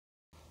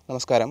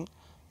നമസ്കാരം.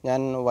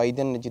 ഞാൻ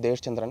വൈദ്യൻ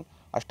ജിതേഷ് ചന്ദ്രൻ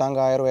അഷ്ടാംഗ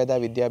ആയുർവേദ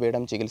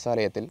വിദ്യാപീഠം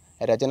ചികിത്സാലയത്തിൽ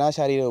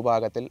രചനാശാരീര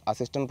വിഭാഗത്തിൽ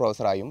അസിസ്റ്റന്റ്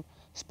പ്രൊഫസറായും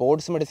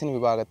സ്പോർട്സ് മെഡിസിൻ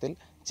വിഭാഗത്തിൽ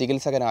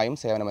ചികിത്സകനായും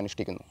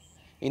സേവനമനുഷ്ഠിക്കുന്നു.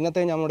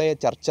 ഇന്നത്തെ നമ്മുടെ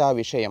ചർച്ചാ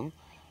വിഷയം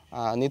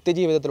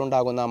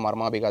നിത്യജീവിതത്തിലുണ്ടാകുന്ന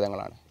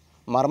മർമാഭിഘാതങ്ങളാണ്.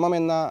 മർമ്മം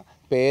എന്ന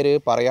പേര്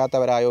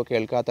പറയാത്തവരായോ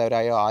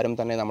കേൾക്കാത്തവരായോ ആരും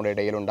തന്നെ നമ്മുടെ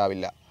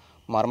ഇടയിലുണ്ടാവില്ല.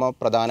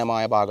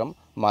 മർമ്മപ്രധാനമായ ഭാഗം,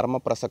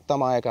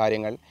 മർമ്മപ്രസക്തമായ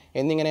കാര്യങ്ങൾ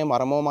എന്നിങ്ങനെ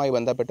മർമ്മവുമായി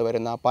ബന്ധപ്പെട്ട്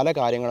വരുന്ന പല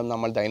കാര്യങ്ങളും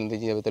നമ്മൾ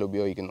ദൈനംദിന ജീവിതത്തിൽ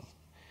ഉപയോഗിക്കുന്നു.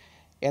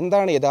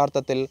 എന്താണ്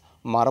യഥാർത്ഥത്തിൽ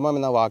മർമ്മം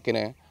എന്ന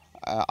വാക്കിന്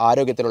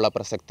ആരോഗ്യത്തിലുള്ള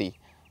പ്രസക്തി?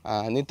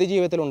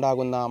 നിത്യജീവിതത്തിൽ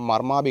ഉണ്ടാകുന്ന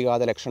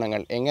മർമാഭിഘാത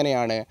ലക്ഷണങ്ങൾ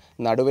എങ്ങനെയാണ്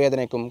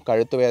നടുവേദനയ്ക്കും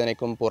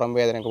കഴുത്തുവേദനയ്ക്കും പുറം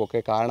വേദനയ്ക്കും ഒക്കെ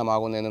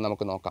കാരണമാകുന്നതെന്ന്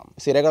നമുക്ക് നോക്കാം.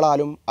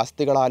 സിരകളാലും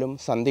അസ്ഥികളാലും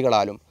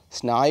സന്ധികളാലും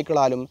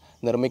സ്നായുക്കളാലും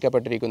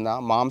നിർമ്മിക്കപ്പെട്ടിരിക്കുന്ന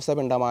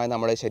മാംസപിണ്ഡമായ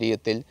നമ്മുടെ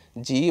ശരീരത്തിൽ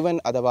ജീവൻ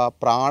അഥവാ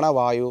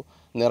പ്രാണവായു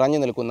നിറഞ്ഞു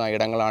നിൽക്കുന്ന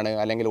ഇടങ്ങളാണ്,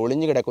 അല്ലെങ്കിൽ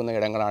ഒളിഞ്ഞു കിടക്കുന്ന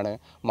ഇടങ്ങളാണ്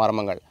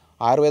മർമ്മങ്ങൾ.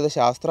 ആയുർവേദ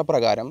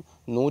ശാസ്ത്രപ്രകാരം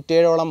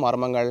 107ഓളം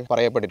മർമ്മങ്ങൾ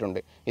പറയപ്പെട്ടിട്ടുണ്ട്.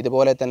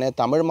 ഇതുപോലെ തന്നെ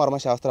തമിഴ്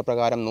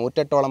മർമ്മശാസ്ത്രപ്രകാരം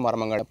 108ഓളം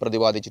മർമ്മങ്ങൾ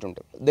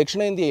പ്രതിപാദിച്ചിട്ടുണ്ട്.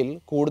 ദക്ഷിണേന്ത്യയിൽ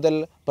കൂടുതൽ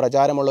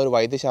പ്രചാരമുള്ള ഒരു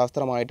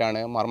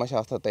വൈദ്യശാസ്ത്രമായിട്ടാണ്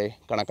മർമ്മശാസ്ത്രത്തെ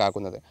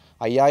കണക്കാക്കുന്നത്.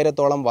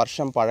 5000ഓളം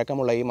വർഷം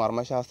പഴക്കമുള്ള ഈ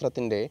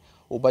മർമ്മശാസ്ത്രത്തിൻ്റെ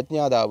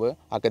ഉപജ്ഞാതാവ്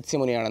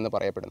അഗസ്ത്യമുനിയാണെന്ന്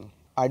പറയപ്പെടുന്നു.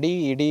 അടി,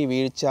 ഇടി,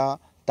 വീഴ്ച,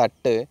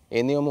 തട്ട്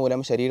എന്നിവ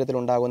മൂലം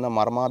ശരീരത്തിലുണ്ടാകുന്ന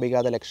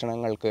മർമാഭിഘാത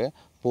ലക്ഷണങ്ങൾക്ക്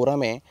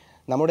പുറമെ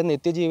നമ്മുടെ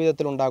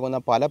നിത്യജീവിതത്തിലുണ്ടാകുന്ന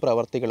പല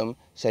പ്രവൃത്തികളും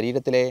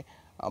ശരീരത്തിലെ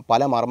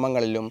പല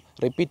മർമ്മങ്ങളിലും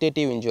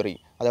റിപ്പീറ്റേറ്റീവ് ഇഞ്ചുറി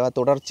അഥവാ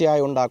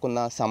തുടർച്ചയായി ഉണ്ടാക്കുന്ന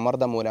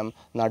സമ്മർദ്ദം മൂലം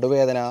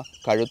നടുവേദന,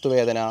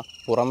 കഴുത്തുവേദന,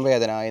 പുറം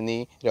വേദന എന്നീ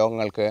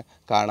രോഗങ്ങൾക്ക്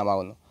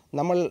കാരണമാകുന്നു.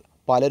 നമ്മൾ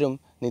പലരും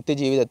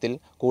നിത്യജീവിതത്തിൽ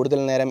കൂടുതൽ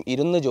നേരം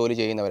ഇരുന്ന് ജോലി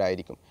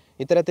ചെയ്യുന്നവരായിരിക്കും.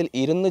 ഇത്തരത്തിൽ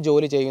ഇരുന്ന്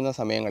ജോലി ചെയ്യുന്ന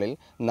സമയങ്ങളിൽ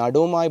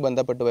നടുവുമായി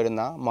ബന്ധപ്പെട്ട്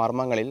വരുന്ന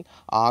മർമ്മങ്ങളിൽ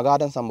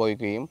ആഘാതം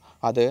സംഭവിക്കുകയും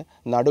അത്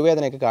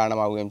നടുവേദനയ്ക്ക്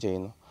കാരണമാവുകയും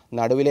ചെയ്യുന്നു.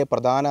 നടുവിലെ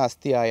പ്രധാന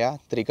അസ്ഥിയായ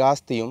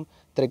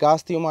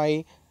ത്രികാസ്ഥിയുമായി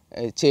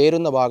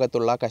ചേരുന്ന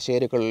ഭാഗത്തുള്ള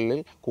കശേരുക്കളിൽ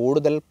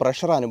കൂടുതൽ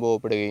പ്രഷർ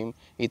അനുഭവപ്പെടുകയും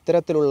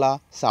ഇത്തരത്തിലുള്ള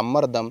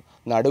സമ്മർദ്ദം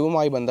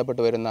നടുവുമായി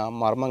ബന്ധപ്പെട്ട് വരുന്ന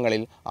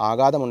മർമ്മങ്ങളിൽ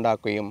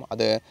ആഘാതമുണ്ടാക്കുകയും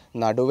അത്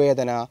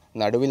നടുവേദന,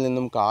 നടുവിൽ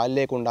നിന്നും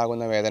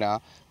കാലിലേക്കുണ്ടാകുന്ന വേദന,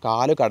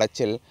 കാലു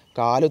കടച്ചിൽ,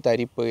 കാലു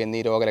തരിപ്പ്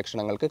എന്നീ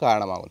രോഗലക്ഷണങ്ങൾക്ക്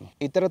കാരണമാകുന്നു.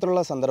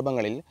 ഇത്തരത്തിലുള്ള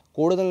സന്ദർഭങ്ങളിൽ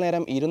കൂടുതൽ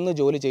നേരം ഇരുന്ന്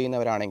ജോലി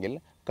ചെയ്യുന്നവരാണെങ്കിൽ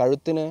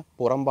കഴുത്തിന്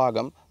പുറം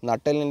ഭാഗം,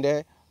 നട്ടെല്ലിൻ്റെ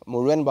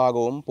മുഴുവൻ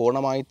ഭാഗവും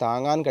പൂർണ്ണമായി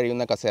താങ്ങാൻ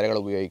കഴിയുന്ന കസേരകൾ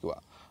ഉപയോഗിക്കുക.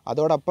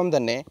 അതോടൊപ്പം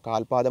തന്നെ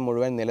കാൽപാദം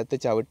മുഴുവൻ നിലത്ത്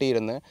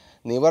ചവിട്ടിയിരുന്ന്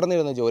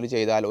നിവർന്നിരുന്ന് ജോലി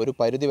ചെയ്താൽ ഒരു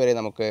പരിധിവരെ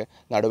നമുക്ക്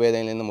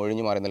നടുവേദനയിൽ നിന്നും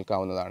ഒഴിഞ്ഞു മാറി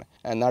നിൽക്കാവുന്നതാണ്.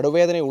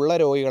 നടുവേദനയുള്ള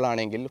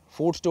രോഗികളാണെങ്കിൽ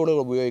ഫുഡ്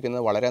സ്റ്റൂളുകൾ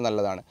ഉപയോഗിക്കുന്നത് വളരെ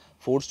നല്ലതാണ്.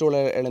 ഫുഡ്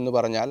സ്റ്റൂളുകൾ എന്ന്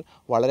പറഞ്ഞാൽ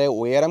വളരെ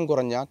ഉയരം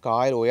കുറഞ്ഞ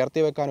കാൽ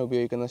ഉയർത്തി വെക്കാൻ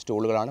ഉപയോഗിക്കുന്ന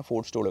സ്റ്റൂളുകളാണ്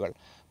ഫുഡ് സ്റ്റൂളുകൾ.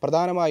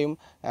 പ്രധാനമായും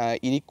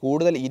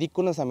കൂടുതൽ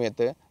ഇരിക്കുന്ന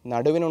സമയത്ത്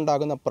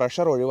നടുവിനുണ്ടാകുന്ന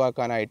പ്രഷർ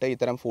ഒഴിവാക്കാനായിട്ട്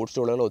ഇത്തരം ഫുഡ്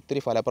സ്റ്റൂളുകൾ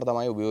ഒത്തിരി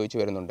ഫലപ്രദമായി ഉപയോഗിച്ച്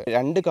വരുന്നുണ്ട്.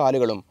 രണ്ട്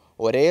കാലുകളും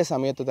ഒരേ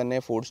സമയത്ത് തന്നെ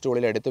ഫുഡ്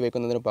സ്റ്റൂളിൽ എടുത്തു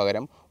വെക്കുന്നതിന്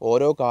പകരം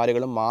ഓരോ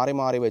കാലുകളും മാറി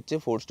മാറി വെച്ച്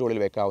ഫുഡ് സ്റ്റൂളിൽ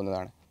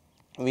വെക്കാവുന്നതാണ്.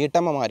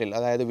 വീട്ടമ്മമാരിൽ,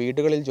 അതായത്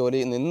വീടുകളിൽ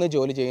നിന്ന്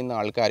ജോലി ചെയ്യുന്ന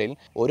ആൾക്കാരിൽ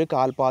ഒരു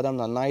കാൽപാദം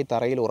നന്നായി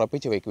തറയിൽ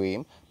ഉറപ്പിച്ച്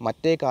വെക്കുകയും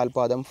മറ്റേ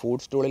കാൽപാദം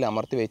ഫുഡ് സ്റ്റൂളിൽ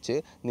അമർത്തി വെച്ച്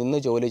നിന്ന്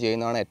ജോലി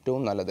ചെയ്യുന്നതാണ്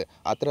ഏറ്റവും നല്ലത്.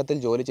 അത്തരത്തിൽ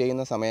ജോലി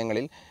ചെയ്യുന്ന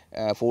സമയങ്ങളിൽ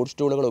ഫുഡ്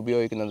സ്റ്റൂളുകൾ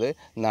ഉപയോഗിക്കുന്നത്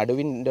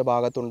നടുവിൻ്റെ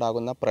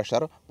ഭാഗത്തുണ്ടാകുന്ന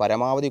പ്രഷർ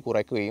പരമാവധി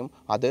കുറയ്ക്കുകയും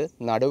അത്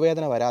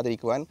നടുവേദന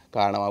വരാതിരിക്കുവാൻ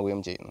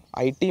കാരണമാവുകയും ചെയ്യുന്നു.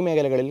 IT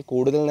മേഖലകളിൽ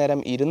കൂടുതൽ നേരം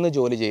ഇരുന്ന്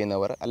ജോലി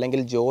ചെയ്യുന്നവർ,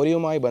 അല്ലെങ്കിൽ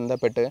ജോലിയുമായി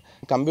ബന്ധപ്പെട്ട്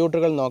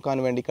കമ്പ്യൂട്ടറുകൾ നോക്കാൻ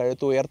വേണ്ടി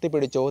കഴുത്ത്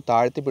ഉയർത്തിപ്പിടിച്ചോ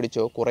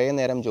താഴ്ത്തിപ്പിടിച്ചോ കുറേ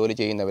നേരം ജോലി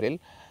ചെയ്യുന്നവരിൽ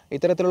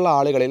ഇത്തരത്തിലുള്ള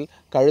ആളുകളിൽ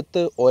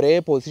കഴുത്ത് ഒരേ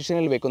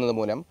പൊസിഷനിൽ വെക്കുന്നത്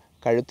മൂലം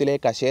കഴുത്തിലെ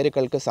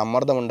കശേരുക്കൾക്ക്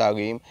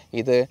സമ്മർദ്ദമുണ്ടാകുകയും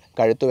ഇത്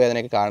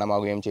കഴുത്തുവേദനയ്ക്ക്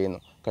കാരണമാവുകയും ചെയ്യുന്നു.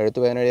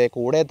 കഴുത്തുവേദനയുടെ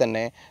കൂടെ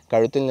തന്നെ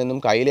കഴുത്തിൽ നിന്നും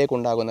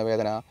കൈയിലേക്കുണ്ടാകുന്ന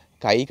വേദന,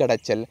 കൈ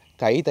കടച്ചൽ,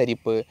 കൈ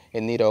തരിപ്പ്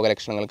എന്നീ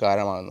രോഗലക്ഷണങ്ങൾ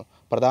കാരണമാകുന്നു.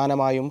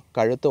 പ്രധാനമായും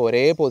കഴുത്ത്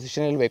ഒരേ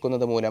പൊസിഷനിൽ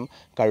വെക്കുന്നത് മൂലം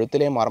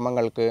കഴുത്തിലെ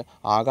മർമ്മങ്ങൾക്ക്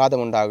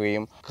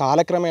ആഘാതമുണ്ടാകുകയും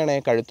കാലക്രമേണ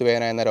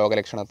കഴുത്തുവേദന എന്ന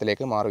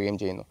രോഗലക്ഷണത്തിലേക്ക് മാറുകയും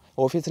ചെയ്യുന്നു.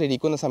 ഓഫീസിൽ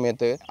ഇരിക്കുന്ന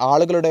സമയത്ത്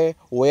ആളുകളുടെ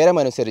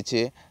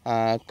ഉയരമനുസരിച്ച്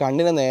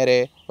കണ്ണിന് നേരെ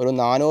ഒരു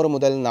 400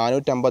 മുതൽ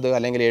 450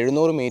 അല്ലെങ്കിൽ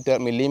 700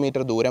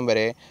 മില്ലിമീറ്റർ ദൂരം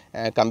വരെ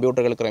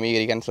കമ്പ്യൂട്ടറുകൾ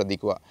ക്രമീകരിക്കാൻ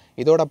ശ്രദ്ധിക്കുക.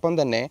 ഇതോടൊപ്പം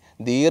തന്നെ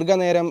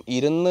ദീർഘനേരം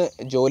ഇരുന്ന്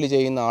ജോലി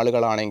ചെയ്യുന്ന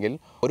ആളുകളാണെങ്കിൽ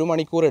 1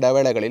 മണിക്കൂർ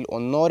ഇടവേളകളിൽ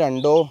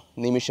 1-2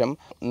 നിമിഷം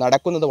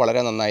നടക്കുന്നത്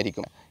വളരെ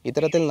നന്നായിരിക്കും.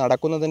 ഇത്തരത്തിൽ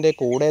നടക്കുന്നതിൻ്റെ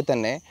കൂടെ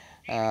തന്നെ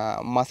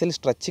മസിൽ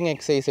സ്ട്രെച്ചിങ്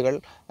എക്സസൈസുകൾ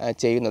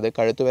ചെയ്യുന്നത്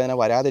കഴുത്തുവേദന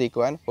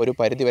വരാതിരിക്കുവാൻ ഒരു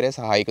പരിധിവരെ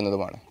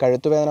സഹായിക്കുന്നതുമാണ്.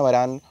 കഴുത്തുവേദന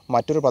വരാൻ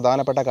മറ്റൊരു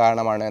പ്രധാനപ്പെട്ട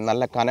കാരണമാണ്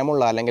നല്ല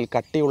കനമുള്ള അല്ലെങ്കിൽ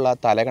കട്ടിയുള്ള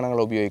തലകണങ്ങൾ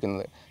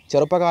ഉപയോഗിക്കുന്നത്.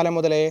 ചെറുപ്പകാലം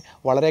മുതലേ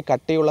വളരെ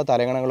കട്ടിയുള്ള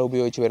തലകണങ്ങൾ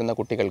ഉപയോഗിച്ച് വരുന്ന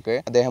കുട്ടികൾക്ക്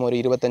അദ്ദേഹം ഒരു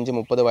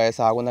 25-30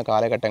 വയസ്സാകുന്ന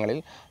കാലഘട്ടങ്ങളിൽ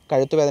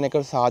കഴുത്തുവേദനയ്ക്ക്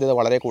സാധ്യത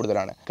വളരെ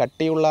കൂടുതലാണ്.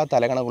 കട്ടിയുള്ള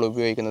തലകണകൾ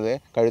ഉപയോഗിക്കുന്നത്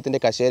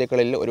കഴുത്തിൻ്റെ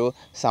കശേരുക്കളിൽ ഒരു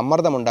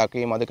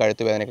സമ്മർദ്ദമുണ്ടാക്കുകയും അത്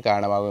കഴുത്തുവേദനയ്ക്ക്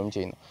കാരണമാവുകയും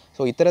ചെയ്യുന്നു.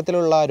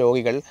 ഇത്തരത്തിലുള്ള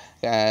രോഗികൾ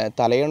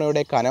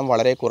തലയണയുടെ കനം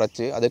വളരെ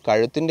കുറച്ച് അത്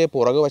കഴുത്തിൻ്റെ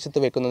പുറകുവശത്ത്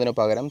വെക്കുന്നതിന്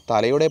പകരം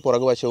തലയുടെ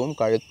പുറകുവശവും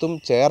കഴുത്തും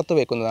ചേർത്ത്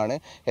വെക്കുന്നതാണ്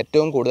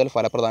ഏറ്റവും കൂടുതൽ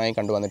ഫലപ്രദമായി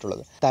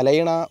കണ്ടുവന്നിട്ടുള്ളത്.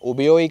 തലയിണ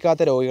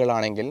ഉപയോഗിക്കാത്ത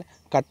രോഗികളാണെങ്കിൽ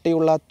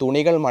കട്ടിയുള്ള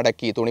തുണികൾ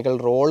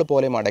റോൾ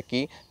പോലെ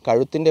മടക്കി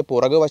കഴുത്തിൻ്റെ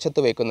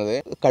പുറകുവശത്ത് വെക്കുന്നത്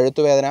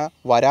കഴുത്തുവേദന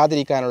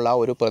വരാതിരിക്കാനുള്ള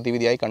ഒരു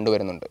പ്രതിവിധിയായി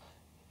കണ്ടുവരുന്നുണ്ട്.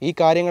 ഈ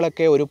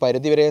കാര്യങ്ങളൊക്കെ ഒരു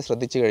പരിധിവരെ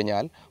ശ്രദ്ധിച്ചു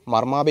കഴിഞ്ഞാൽ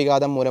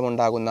മർമാഭിഘാതം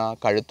മൂലമുണ്ടാകുന്ന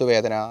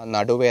കഴുത്തുവേദന,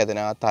 നടുവേദന,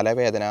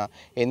 തലവേദന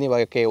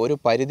എന്നിവയൊക്കെ ഒരു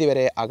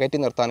പരിധിവരെ അകറ്റി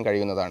നിർത്താൻ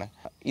കഴിയുന്നതാണ്.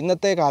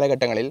 ഇന്നത്തെ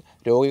കാലഘട്ടങ്ങളിൽ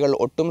രോഗികൾ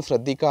ഒട്ടും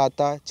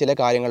ശ്രദ്ധിക്കാത്ത ചില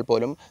കാര്യങ്ങൾ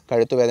പോലും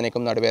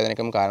കഴുത്തുവേദനയ്ക്കും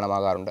നടുവേദനയ്ക്കും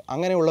കാരണമാകാറുണ്ട്.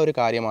 അങ്ങനെയുള്ള ഒരു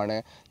കാര്യമാണ്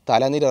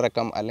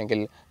തലനീരിറക്കം അല്ലെങ്കിൽ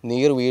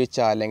നീർവീഴ്ച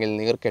അല്ലെങ്കിൽ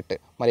നീർക്കെട്ട്.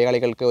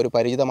 മലയാളികൾക്ക് ഒരു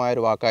പരിചിതമായ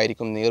ഒരു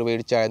വാക്കായിരിക്കും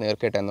നീർവീഴ്ച,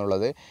 നീർക്കെട്ട്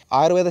എന്നുള്ളത്.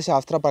 ആയുർവേദ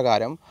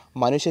ശാസ്ത്രപ്രകാരം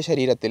മനുഷ്യ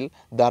ശരീരത്തിൽ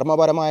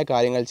ധർമ്മപരമായ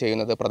കാര്യങ്ങൾ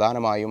ചെയ്യുന്നത്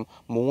പ്രധാനമായും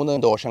 3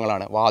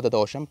 ദോഷങ്ങളാണ്: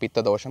 വാതദോഷം,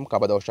 പിത്തദോഷം,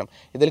 കഫദോഷം.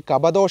 ഇതിൽ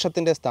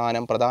കഫദോഷത്തിൻ്റെ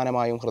സ്ഥാനം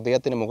പ്രധാനമായും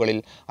ഹൃദയത്തിന് മുകളിൽ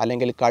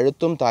അല്ലെങ്കിൽ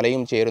കഴുത്തും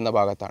തലയും ചേരുന്ന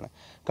ഭാഗത്താണ്.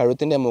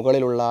 കഴുത്തിൻ്റെ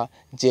മുകളിലുള്ള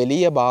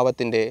ജലീയ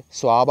ഭാവത്തിൻ്റെ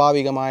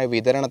സ്വാഭാവികമായ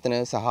വിതരണത്തിന്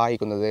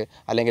സഹായിക്കുന്നത്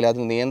അല്ലെങ്കിൽ അത്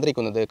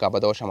നിയന്ത്രിക്കുന്നത്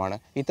കഫദോഷമാണ്.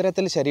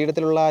 ഇത്തരത്തിൽ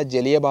ശരീരത്തിലുള്ള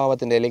ജലീയ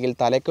ഭാവത്തിൻ്റെ അല്ലെങ്കിൽ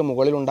തലയ്ക്ക്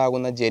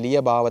മുകളിലുണ്ടാകുന്ന ജലീയ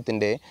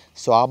ഭാവത്തിൻ്റെ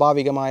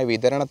സ്വാഭാവികമായ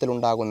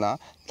വിതരണത്തിലുണ്ടാകുന്ന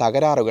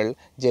തകരാറുകൾ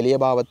ജലീയ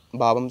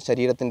ഭാവം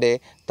ശരീരത്തിൻ്റെ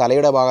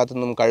തലയുടെ ഭാഗത്തു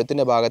നിന്നും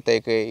കഴുത്തിൻ്റെ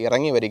ഭാഗത്തേക്ക്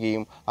ഇറങ്ങി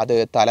വരികയും അത്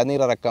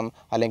തലനീരിറക്കം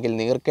അല്ലെങ്കിൽ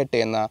നീർക്കെട്ട്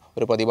എന്ന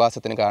ഒരു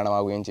പ്രതിഭാസത്തിന്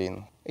കാരണമാവുകയും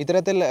ചെയ്യുന്നു.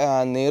 ഇത്തരത്തിൽ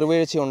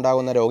നീർവീഴ്ച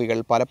ഉണ്ടാകുന്ന രോഗികൾ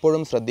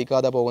പലപ്പോഴും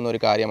ശ്രദ്ധിക്കാതെ പോകുന്ന ഒരു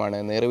കാര്യമാണ്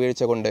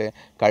നീർവീഴ്ച കൊണ്ട്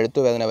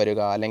കഴുത്തുവേദന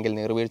വരിക അല്ലെങ്കിൽ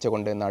നീർവീഴ്ച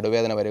കൊണ്ട്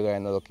നടുവേദന വരിക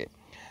എന്നതൊക്കെ.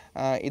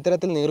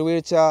 ഇത്തരത്തിൽ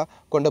നീർവീഴ്ച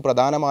കൊണ്ട്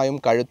പ്രധാനമായും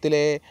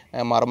കഴുത്തിലെ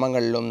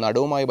മർമ്മങ്ങളിലും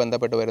നടുവുമായി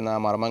ബന്ധപ്പെട്ട് വരുന്ന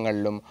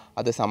മർമ്മങ്ങളിലും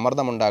അത്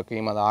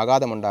സമ്മർദ്ദമുണ്ടാക്കുകയും അത്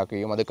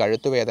ആഘാതമുണ്ടാക്കുകയും അത്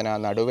കഴുത്തുവേദന,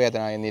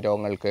 നടുവേദന എന്നീ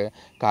രോഗങ്ങൾക്ക്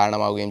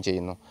കാരണമാവുകയും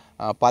ചെയ്യുന്നു.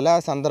 പല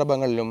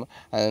സന്ദർഭങ്ങളിലും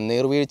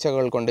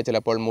നീർവീഴ്ചകൾ കൊണ്ട്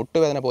ചിലപ്പോൾ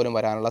മുട്ടുവേദന പോലും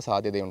വരാനുള്ള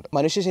സാധ്യതയുണ്ട്.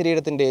 മനുഷ്യ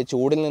ശരീരത്തിൻ്റെ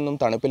ചൂടിൽ നിന്നും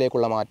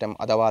തണുപ്പിലേക്കുള്ള മാറ്റം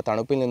അഥവാ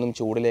തണുപ്പിൽ നിന്നും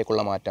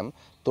ചൂടിലേക്കുള്ള മാറ്റം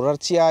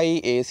തുടർച്ചയായി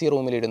AC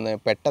റൂമിലിരുന്ന്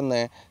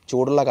പെട്ടെന്ന്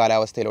ചൂടുള്ള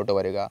കാലാവസ്ഥയിലോട്ട്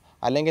വരിക,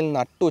 അല്ലെങ്കിൽ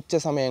നട്ടുച്ച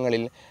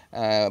സമയങ്ങളിൽ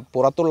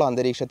പുറത്തുള്ള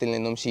അന്തരീക്ഷത്തിൽ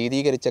നിന്നും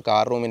ശീതീകരിച്ച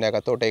കാർ റൂമിൻ്റെ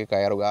അകത്തോട്ടേക്ക്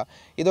കയറുക,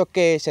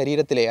 ഇതൊക്കെ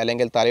ശരീരത്തിലെ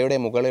അല്ലെങ്കിൽ തലയുടെ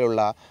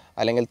മുകളിലുള്ള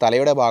അല്ലെങ്കിൽ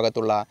തലയുടെ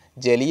ഭാഗത്തുള്ള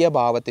ജലീയ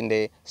ഭാവത്തിൻ്റെ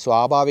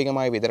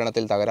സ്വാഭാവികമായ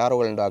വിതരണത്തിൽ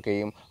തകരാറുകൾ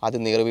ഉണ്ടാക്കുകയും അത്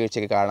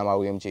നീർവീഴ്ചയ്ക്ക്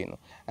കാരണമാവുകയും ചെയ്യുന്നു.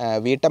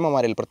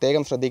 വീട്ടമ്മമാരിൽ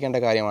പ്രത്യേകം ശ്രദ്ധിക്കേണ്ട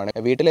കാര്യമാണ്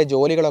വീട്ടിലെ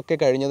ജോലികളൊക്കെ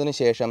കഴിഞ്ഞതിന്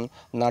ശേഷം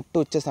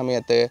നട്ടുച്ച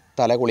സമയത്ത്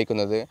തല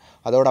കുളിക്കുന്നത്.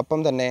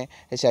 അതോടൊപ്പം തന്നെ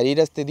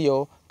ശരീരസ്ഥിതിയോ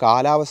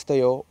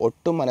കാലാവസ്ഥയോ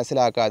ഒട്ടും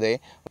മനസ്സിലാക്കാതെ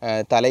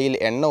തലയിൽ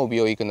എണ്ണ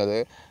ഉപയോഗിക്കുന്നത്,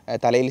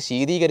 തലയിൽ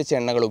ശീതീകരിച്ച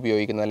എണ്ണകൾ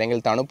ഉപയോഗിക്കുന്നത്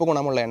അല്ലെങ്കിൽ തണുപ്പ്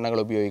ഗുണമുള്ള എണ്ണകൾ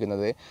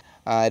ഉപയോഗിക്കുന്നത്,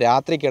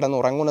 രാത്രി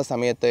കിടന്നുറങ്ങുന്ന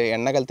സമയത്ത്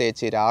എണ്ണകൾ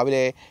തേച്ച്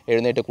രാവിലെ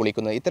എഴുന്നേറ്റ്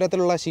കുളിക്കുന്നത്,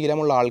 ഇത്തരത്തിലുള്ള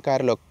ശീലമുള്ള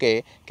ആൾക്കാരിലൊക്കെ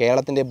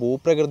കേരളത്തിൻ്റെ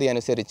ഭൂപ്രകൃതി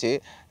അനുസരിച്ച്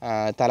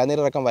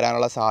തലനീരിറക്കം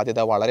വരാനുള്ള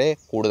സാധ്യത വളരെ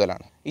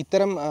കൂടുതലാണ്.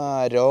 ഇത്തരം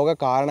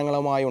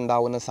രോഗകാരണങ്ങളുമായി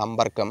ഉണ്ടാകുന്ന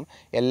സമ്പർക്കം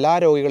എല്ലാ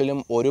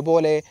രോഗികളിലും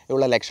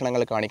ഒരുപോലെയുള്ള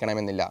ലക്ഷണങ്ങൾ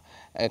കാണിക്കണമെന്നില്ല.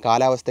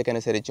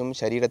 കാലാവസ്ഥയ്ക്കനുസരിച്ചും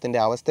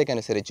ശരീരത്തിൻ്റെ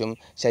അവസ്ഥയ്ക്കനുസരിച്ചും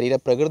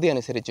ശരീരപ്രകൃതി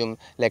അനുസരിച്ചും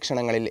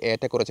ലക്ഷണങ്ങളിൽ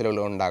ഏറ്റക്കുറച്ചിലുകൾ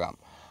ഉണ്ടാകാം.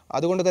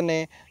 അതുകൊണ്ട് തന്നെ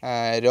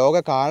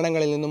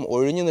രോഗകാരണങ്ങളിൽ നിന്നും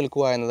ഒഴിഞ്ഞു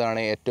നിൽക്കുക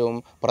എന്നതാണ് ഏറ്റവും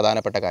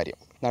പ്രധാനപ്പെട്ട കാര്യം.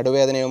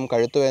 നടുവേദനയും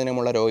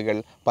കഴുത്തുവേദനയുമുള്ള രോഗികൾ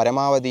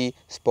പരമാവധി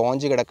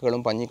സ്പോഞ്ച്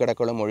കിടക്കകളും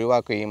പഞ്ഞിക്കിടക്കകളും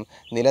ഒഴിവാക്കുകയും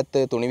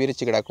നിലത്ത് തുണി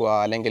വിരിച്ച് കിടക്കുക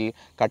അല്ലെങ്കിൽ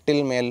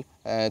കട്ടിൽമേൽ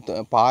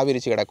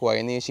പാവിരിച്ച് കിടക്കുക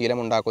എന്നീ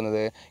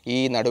ശീലമുണ്ടാക്കുന്നത് ഈ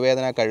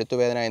നടുവേദന,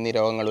 കഴുത്തുവേദന എന്നീ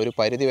രോഗങ്ങൾ ഒരു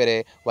പരിധിവരെ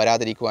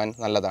വരാതിരിക്കുവാൻ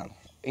നല്ലതാണ്.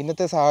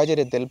 ഇന്നത്തെ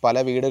സാഹചര്യത്തിൽ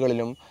പല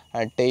വീടുകളിലും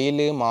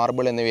ടൈല്,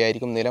 മാർബിൾ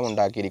എന്നിവയായിരിക്കും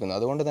നിലമുണ്ടാക്കിയിരിക്കുന്നത്.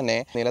 അതുകൊണ്ട് തന്നെ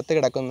നിലത്ത്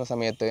കിടക്കുന്ന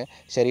സമയത്ത്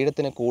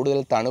ശരീരത്തിന് കൂടുതൽ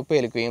തണുപ്പ്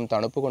ഏൽക്കുകയും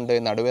തണുപ്പ് കൊണ്ട്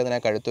നടുവേദന,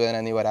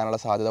 കഴുത്തുവേദന എന്നിവ വരാനുള്ള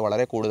സാധ്യത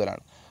വളരെ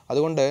കൂടുതലാണ്.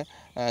 അതുകൊണ്ട്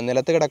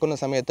നിലത്ത് കിടക്കുന്ന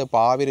സമയത്ത്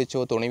പാവിരിച്ചോ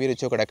തുണി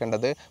വിരിച്ചോ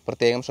കിടക്കേണ്ടത്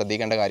പ്രത്യേകം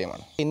ശ്രദ്ധിക്കേണ്ട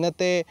കാര്യമാണ്.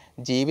 ഇന്നത്തെ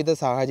ജീവിത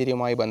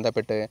സാഹചര്യവുമായി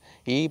ബന്ധപ്പെട്ട്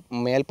ഈ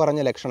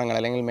മേൽപ്പറഞ്ഞ ലക്ഷണങ്ങൾ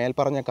അല്ലെങ്കിൽ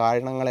മേൽപ്പറഞ്ഞ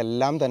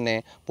കാരണങ്ങളെല്ലാം തന്നെ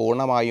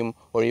പൂർണ്ണമായും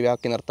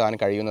ഒഴിവാക്കി നിർത്താൻ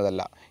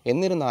കഴിയുന്നതല്ല.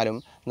 എന്നിരുന്നാലും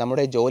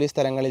നമ്മുടെ ജോലി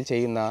സ്ഥലങ്ങളിൽ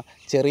ചെയ്യുന്ന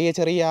ചെറിയ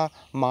ചെറിയ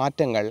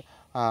മാറ്റങ്ങൾ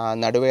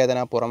നടുവേദന,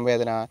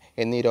 പുറംവേദന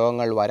എന്നീ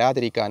രോഗങ്ങൾ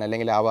വരാതിരിക്കാൻ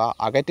അല്ലെങ്കിൽ അവ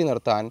അകറ്റി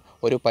നിർത്താൻ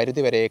ഒരു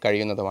പരിധിവരെ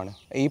കഴിയുന്നതുമാണ്.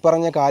 ഈ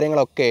പറഞ്ഞ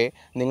കാര്യങ്ങളൊക്കെ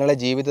നിങ്ങളുടെ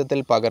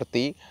ജീവിതത്തിൽ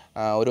പകർത്തി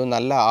ഒരു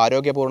നല്ല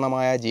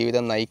ആരോഗ്യപൂർണ്ണമായ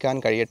ജീവിതം നയിക്കാൻ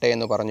കഴിയട്ടെ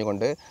എന്ന്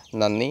പറഞ്ഞുകൊണ്ട്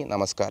നന്ദി,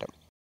 നമസ്കാരം.